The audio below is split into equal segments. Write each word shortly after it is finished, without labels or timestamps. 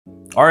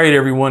All right,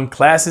 everyone,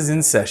 class is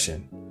in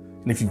session.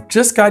 And if you've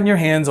just gotten your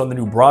hands on the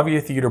new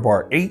BRAVIA Theater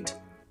Bar 8,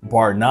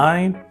 Bar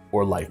 9,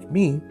 or like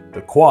me,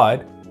 the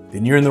Quad,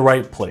 then you're in the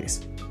right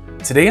place.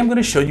 Today, I'm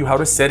gonna show you how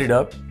to set it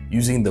up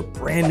using the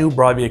brand new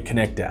BRAVIA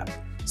Connect app.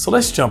 So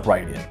let's jump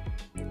right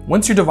in.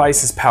 Once your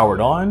device is powered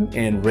on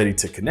and ready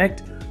to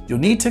connect, you'll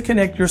need to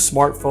connect your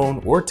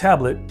smartphone or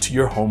tablet to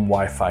your home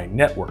Wi-Fi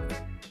network.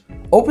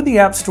 Open the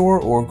App Store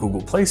or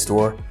Google Play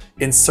Store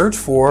and search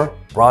for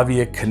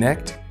BRAVIA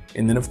Connect,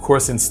 and then of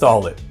course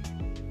install it.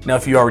 Now,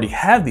 if you already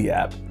have the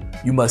app,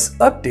 you must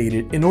update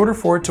it in order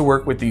for it to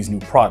work with these new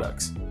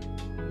products.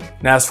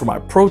 Now, as for my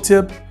pro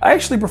tip, I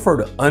actually prefer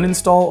to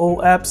uninstall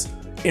old apps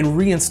and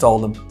reinstall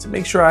them to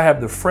make sure I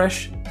have the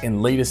fresh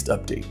and latest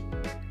update.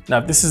 Now,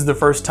 if this is the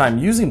first time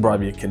using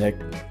BRAVIA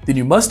Connect, then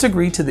you must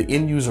agree to the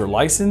end user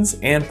license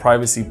and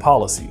privacy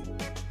policy.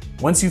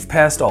 Once you've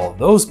passed all of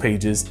those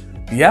pages,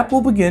 the app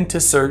will begin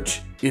to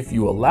search, if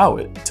you allow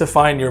it, to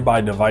find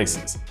nearby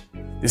devices.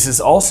 This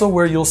is also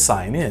where you'll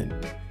sign in.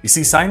 You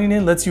see, signing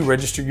in lets you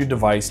register your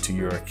device to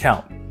your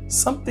account,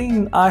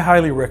 something I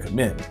highly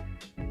recommend.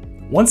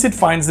 Once it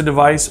finds the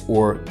device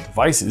or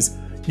devices,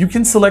 you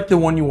can select the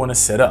one you want to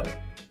set up.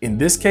 In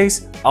this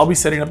case, I'll be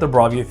setting up the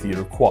BRAVIA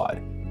Theater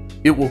Quad.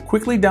 It will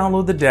quickly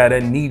download the data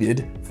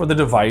needed for the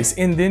device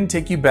and then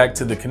take you back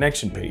to the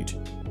connection page.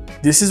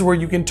 This is where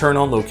you can turn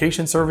on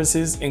location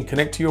services and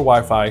connect to your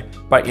Wi-Fi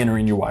by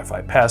entering your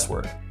Wi-Fi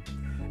password.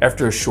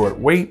 After a short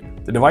wait,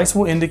 the device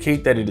will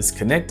indicate that it is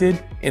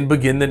connected and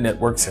begin the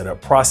network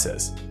setup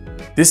process.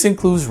 This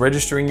includes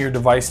registering your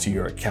device to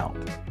your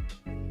account.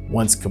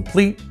 Once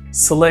complete,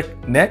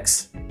 select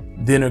Next,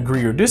 then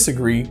agree or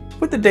disagree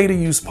with the data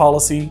use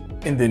policy,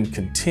 and then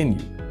continue.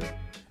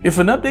 If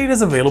an update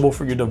is available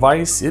for your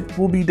device, it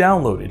will be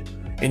downloaded,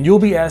 and you'll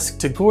be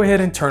asked to go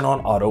ahead and turn on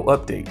Auto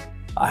Update.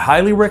 I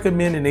highly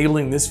recommend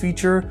enabling this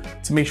feature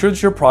to make sure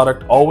that your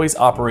product always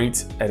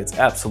operates at its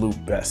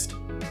absolute best.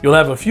 You'll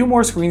have a few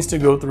more screens to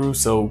go through,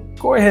 so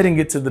go ahead and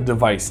get to the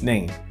device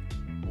name.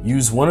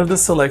 Use one of the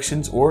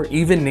selections or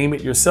even name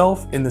it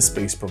yourself in the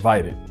space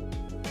provided.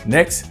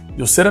 Next,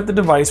 you'll set up the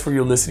device for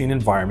your listening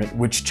environment,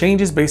 which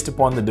changes based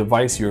upon the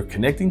device you're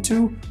connecting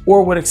to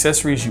or what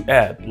accessories you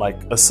add,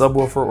 like a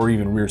subwoofer or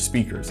even rear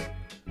speakers.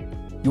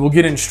 You will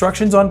get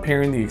instructions on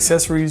pairing the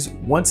accessories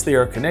once they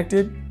are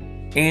connected,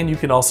 and you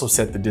can also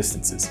set the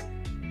distances.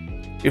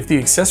 If the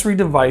accessory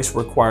device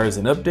requires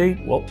an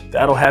update, well,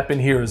 that'll happen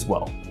here as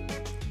well.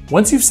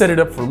 Once you've set it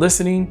up for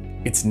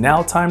listening, it's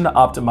now time to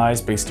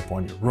optimize based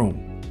upon your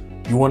room.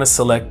 You want to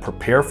select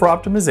Prepare for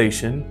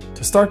Optimization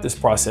to start this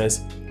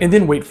process and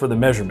then wait for the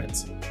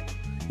measurements.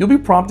 You'll be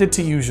prompted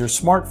to use your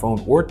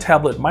smartphone or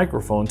tablet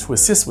microphone to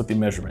assist with the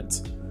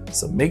measurements,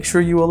 so make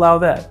sure you allow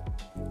that.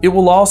 It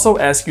will also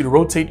ask you to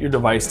rotate your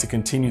device to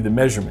continue the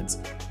measurements,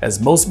 as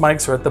most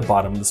mics are at the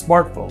bottom of the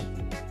smartphone.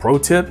 Pro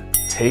tip,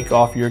 take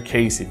off your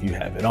case if you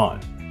have it on.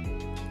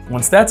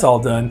 Once that's all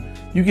done,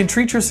 you can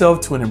treat yourself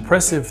to an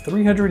impressive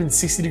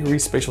 360-degree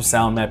spatial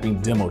sound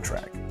mapping demo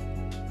track.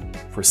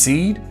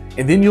 Proceed,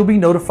 and then you'll be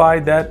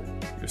notified that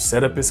your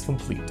setup is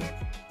complete.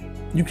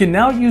 You can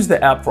now use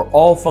the app for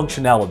all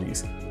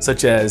functionalities,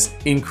 such as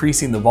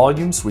increasing the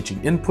volume, switching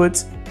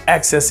inputs,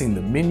 accessing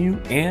the menu,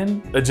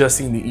 and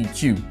adjusting the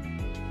EQ.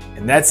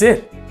 And that's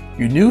it.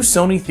 Your new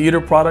Sony theater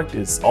product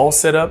is all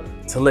set up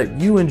to let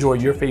you enjoy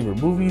your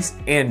favorite movies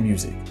and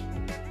music.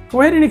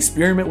 Go ahead and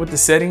experiment with the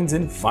settings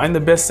and find the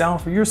best sound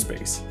for your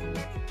space.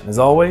 And as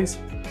always,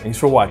 thanks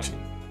for watching.